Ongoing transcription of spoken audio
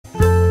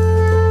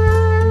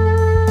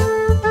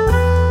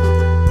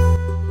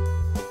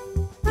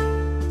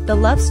the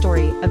love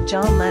story of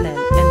John Lennon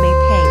and May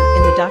Pang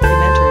in the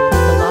documentary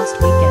The Lost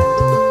Weekend.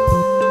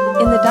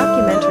 In the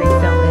documentary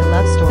film A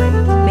Love Story,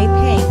 May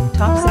Pang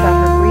talks about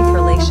her brief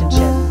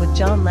relationship with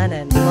John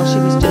Lennon while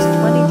she was just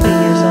 23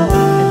 years old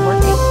and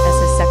working as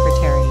his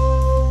secretary.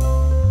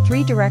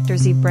 Three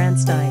directors Eve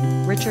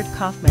Brandstein, Richard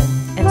Kaufman,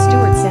 and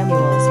Stuart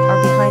Samuels are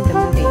behind the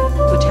movie,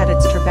 which had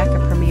its Tribeca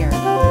premiere.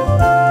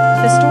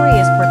 The story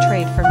is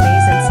portrayed from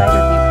May's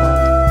insider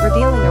viewpoint,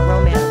 revealing a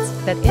romance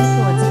that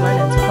influenced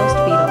Lennon's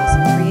post-Beatles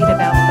creative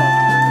output.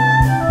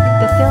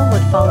 The film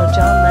would follow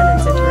John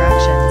Lennon's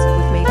interactions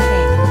with May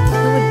Pang,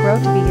 who would grow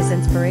to be his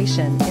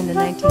inspiration in the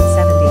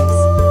 1970s.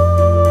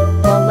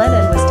 While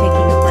Lennon was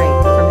taking a break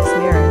from his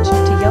marriage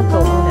to Yoko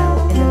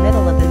Ono in the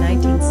middle of the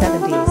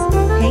 1970s,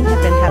 Pang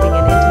had been having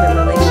an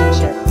intimate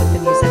relationship with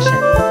the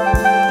musician.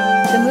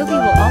 The movie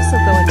will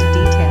also go into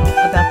detail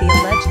about the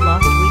alleged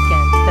lost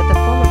weekend that the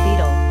former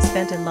Beatle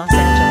spent in Los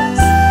Angeles.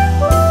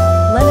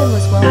 Lennon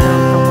was well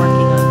known for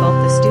working on both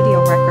the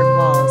studio record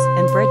Walls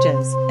and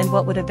Bridges and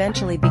what would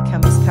eventually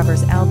become his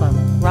covers album,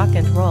 Rock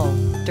and Roll,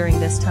 during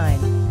this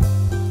time.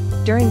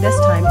 During this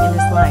time in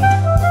his life,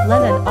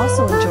 Lennon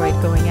also enjoyed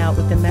going out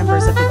with the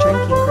members of the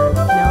drinking group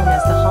known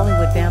as the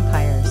Hollywood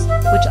Vampires,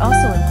 which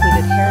also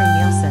included Harry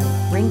Nilsson,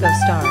 Ringo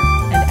Starr,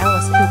 and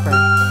Alice Cooper.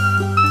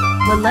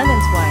 When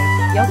Lennon's wife,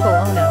 Yoko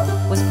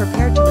Ono, was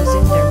prepared to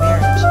resume their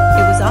marriage,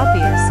 it was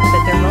obvious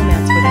that their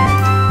romance would end.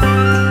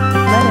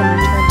 Lennon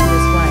returned to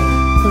his wife,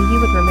 whom he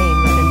would remain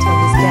with until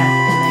his death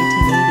in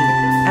 1980,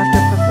 after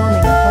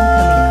performing a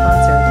homecoming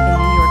concert in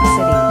New York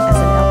City as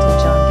an Elton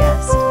John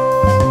guest.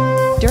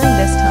 During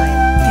this time,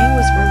 Pang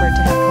was rumored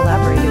to have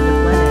collaborated with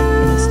Lennon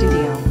in the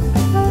studio.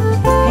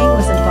 Pang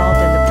was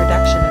involved in the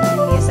production of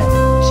new music.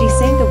 She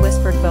sang the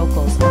whispered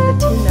vocals on the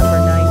tune No.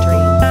 9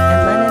 Dream, and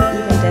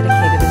Lennon even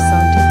dedicated a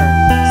song to her,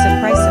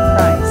 Surprise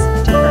Surprise,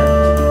 to her.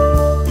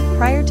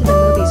 Prior to the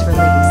movie's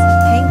release,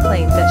 Pang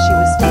claimed that she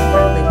was still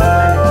friendly with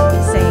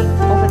Lennon, saying,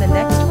 "Over the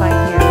next 5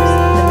 years,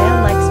 the man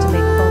likes to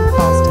make phone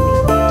calls to me,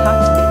 talk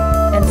to me,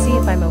 and see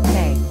if I'm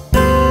okay."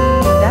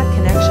 That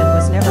connection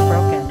was never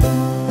broken.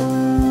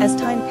 As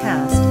time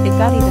passed, it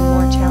got even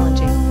more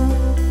challenging.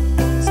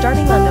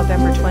 Starting on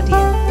November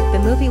 20th, the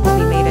movie will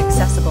be made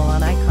accessible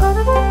on Icon.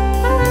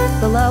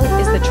 Below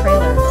is the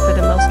trailer for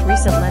the most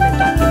recent Lennon